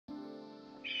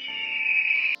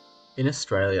In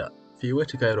Australia, if you were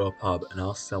to go to a pub and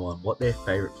ask someone what their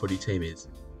favourite footy team is,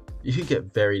 you could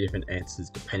get very different answers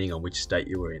depending on which state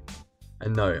you were in.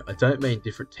 And no, I don't mean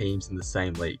different teams in the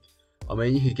same league. I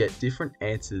mean you could get different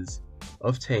answers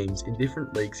of teams in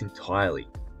different leagues entirely.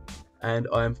 And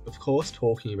I'm of course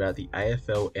talking about the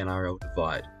AFL NRL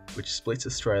divide, which splits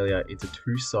Australia into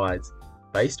two sides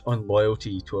based on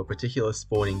loyalty to a particular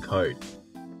sporting code: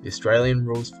 the Australian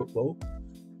rules football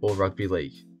or rugby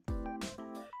league.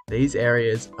 These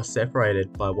areas are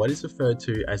separated by what is referred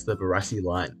to as the Barassi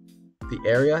Line, the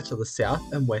area to the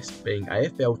south and west being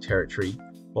AFL territory,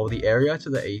 while the area to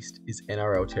the east is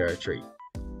NRL territory.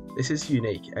 This is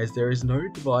unique as there is no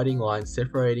dividing line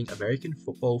separating American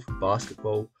football from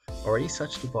basketball or any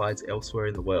such divides elsewhere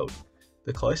in the world.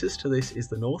 The closest to this is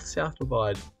the north-south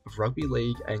divide of rugby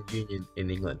league and union in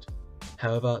England.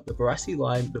 However, the Barassi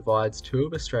Line divides two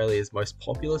of Australia's most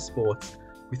popular sports,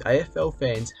 with AFL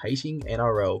fans hating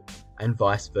NRL and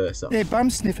vice versa. They're bum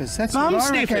sniffers, that's Bum what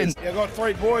I reckon. sniffers. You've got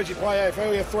three boys, you play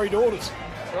AFL, you have three daughters.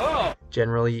 Oh.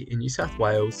 Generally, in New South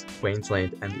Wales,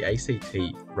 Queensland and the ACT,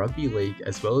 rugby league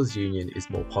as well as union is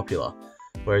more popular,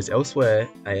 whereas elsewhere,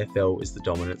 AFL is the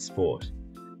dominant sport.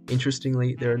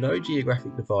 Interestingly, there are no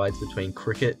geographic divides between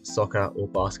cricket, soccer or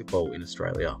basketball in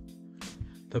Australia.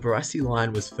 The Barassi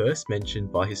Line was first mentioned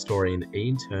by historian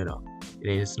Ian Turner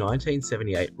in his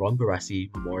 1978 Ron Barassi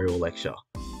Memorial Lecture.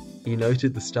 He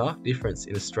noted the stark difference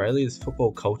in Australia's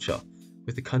football culture,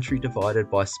 with the country divided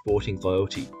by sporting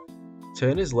loyalty.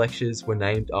 Turner's lectures were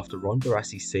named after Ron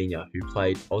Barassi Sr., who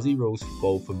played Aussie rules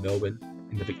football for Melbourne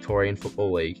in the Victorian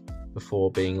Football League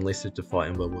before being enlisted to fight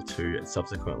in World War II and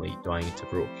subsequently dying in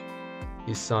Tobruk.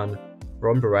 His son,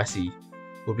 Ron Barassi,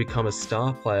 would become a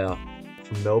star player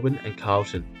for Melbourne and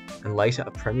Carlton, and later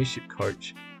a premiership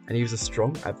coach, and he was a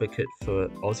strong advocate for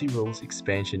Aussie rules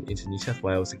expansion into New South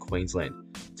Wales and Queensland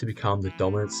to become the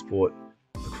dominant sport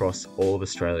across all of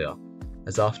Australia,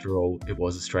 as after all, it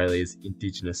was Australia's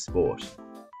indigenous sport.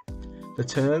 The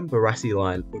term Barassi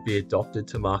Line would be adopted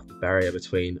to mark the barrier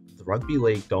between the rugby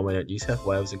league dominant New South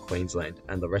Wales and Queensland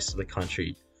and the rest of the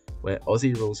country, where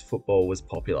Aussie rules football was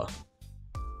popular.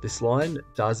 This line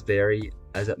does vary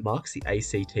as it marks the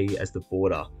ACT as the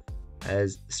border,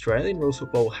 as Australian rules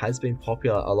football has been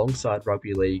popular alongside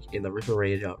rugby league in the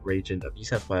Riverina region of New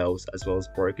South Wales as well as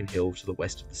Broken Hill to the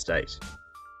west of the state.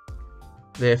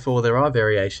 Therefore, there are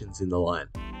variations in the line.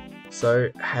 So,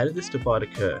 how did this divide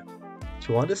occur?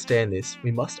 To understand this,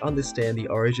 we must understand the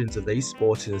origins of these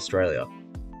sports in Australia,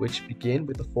 which begin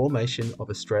with the formation of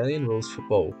Australian rules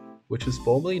football, which was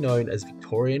formerly known as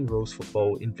Victorian rules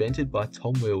football, invented by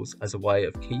Tom Wills as a way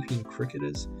of keeping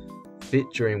cricketers fit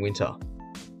during winter.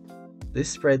 This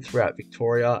spread throughout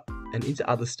Victoria and into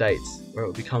other states, where it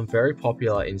would become very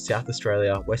popular in South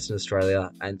Australia, Western Australia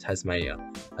and Tasmania,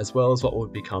 as well as what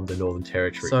would become the Northern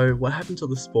Territory. So what happened to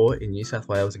the sport in New South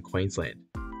Wales and Queensland?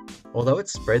 Although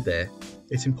it's spread there,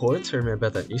 it's important to remember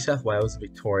that New South Wales and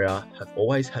Victoria have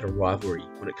always had a rivalry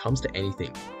when it comes to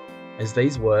anything, as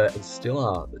these were and still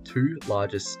are the two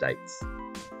largest states.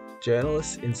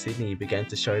 Journalists in Sydney began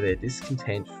to show their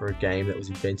discontent for a game that was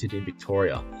invented in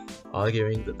Victoria,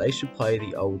 arguing that they should play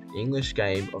the old English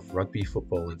game of rugby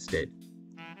football instead.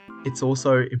 It's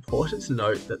also important to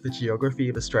note that the geography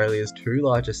of Australia's two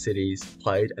largest cities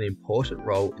played an important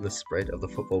role in the spread of the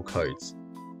football codes.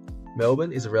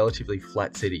 Melbourne is a relatively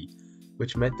flat city,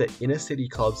 which meant that inner city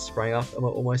clubs sprang up and were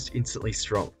almost instantly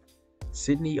strong.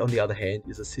 Sydney, on the other hand,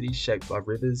 is a city shaped by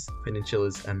rivers,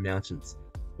 peninsulas and mountains,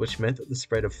 which meant that the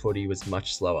spread of footy was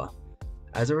much slower.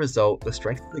 As a result, the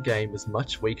strength of the game was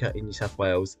much weaker in New South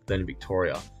Wales than in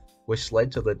Victoria, which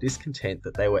led to the discontent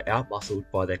that they were outmuscled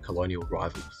by their colonial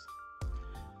rivals.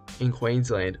 In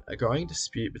Queensland, a growing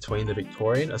dispute between the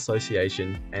Victorian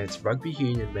Association and its rugby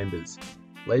union members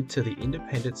led to the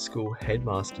independent school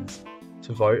headmasters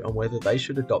to vote on whether they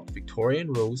should adopt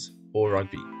Victorian rules or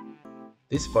rugby.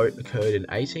 This vote occurred in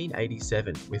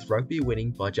 1887, with rugby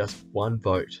winning by just one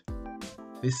vote.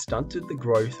 This stunted the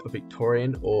growth of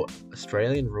Victorian or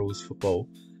Australian rules football,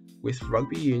 with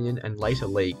rugby union and later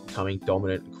league becoming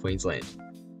dominant in Queensland.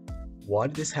 Why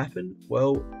did this happen?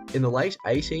 Well, in the late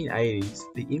 1880s,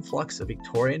 the influx of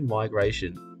Victorian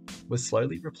migration was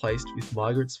slowly replaced with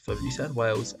migrants from New South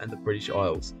Wales and the British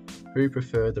Isles, who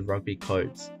preferred the rugby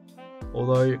codes.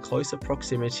 Although closer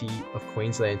proximity of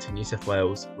Queensland to New South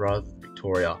Wales rather than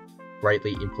Victoria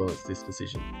greatly influenced this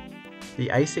decision.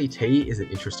 The ACT is an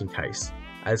interesting case,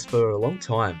 as for a long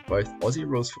time both Aussie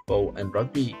rules football and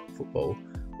rugby football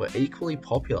were equally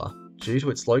popular due to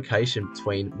its location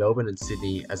between Melbourne and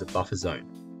Sydney as a buffer zone.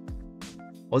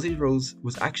 Aussie rules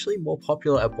was actually more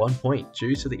popular at one point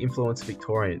due to the influence of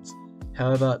Victorians,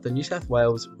 However, the New South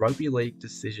Wales Rugby League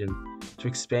decision to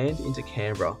expand into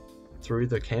Canberra through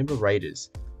the Canberra Raiders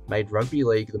made rugby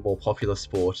league the more popular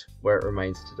sport where it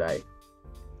remains today.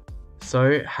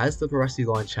 So, has the Barassi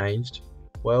Line changed?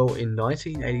 Well, in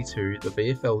 1982, the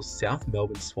VFL's South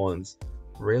Melbourne Swans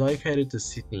relocated to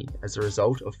Sydney as a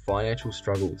result of financial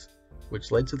struggles,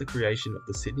 which led to the creation of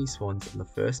the Sydney Swans and the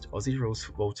first Aussie rules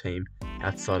football team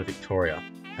outside of Victoria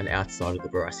and outside of the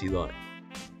Barassi Line.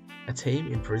 A team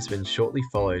in Brisbane shortly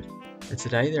followed, and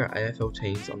today there are AFL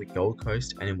teams on the Gold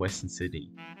Coast and in Western Sydney,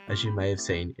 as you may have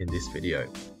seen in this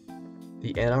video.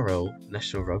 The NRL,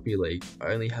 National Rugby League,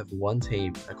 only have one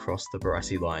team across the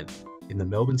Barassi Line, in the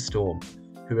Melbourne Storm,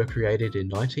 who were created in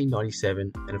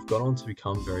 1997 and have gone on to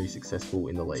become very successful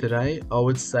in the league. Today, I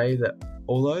would say that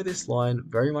although this line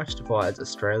very much divides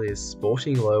Australia's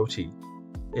sporting loyalty,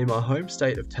 in my home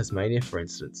state of Tasmania for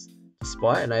instance,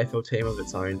 despite an AFL team of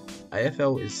its own,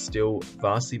 AFL is still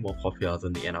vastly more popular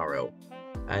than the NRL,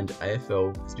 and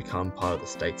AFL has become part of the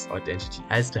state's identity.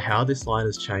 As to how this line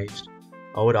has changed,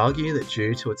 I would argue that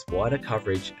due to its wider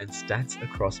coverage and stats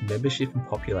across membership and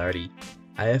popularity,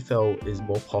 AFL is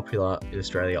more popular in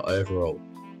Australia overall,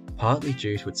 partly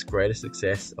due to its greater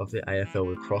success of the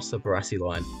AFL across the Barassi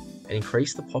Line and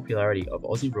increased the popularity of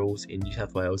Aussie rules in New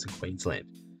South Wales and Queensland.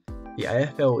 The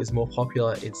AFL is more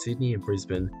popular in Sydney and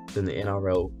Brisbane than the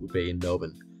NRL would be in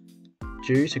Melbourne,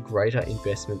 due to greater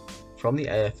investment from the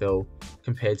AFL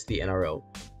compared to the NRL,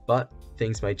 but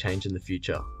things may change in the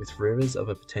future, with rumours of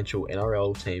a potential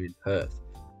NRL team in Perth,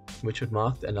 which would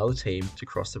mark another team to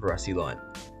cross the Barassi Line.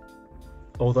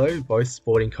 Although both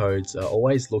sporting codes are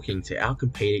always looking to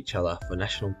outcompete each other for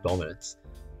national dominance,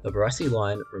 the Barassi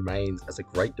Line remains as a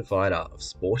great divider of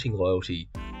sporting loyalty,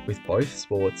 with both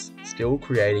sports still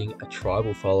creating a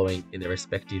tribal following in their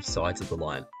respective sides of the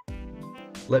line.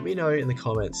 Let me know in the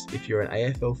comments if you're an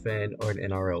AFL fan or an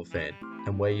NRL fan,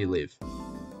 and where you live.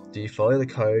 Do you follow the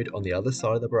code on the other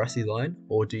side of the Barassi Line,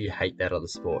 or do you hate that other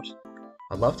sport?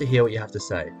 I'd love to hear what you have to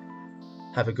say.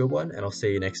 Have a good one, and I'll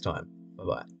see you next time. Bye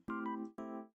bye.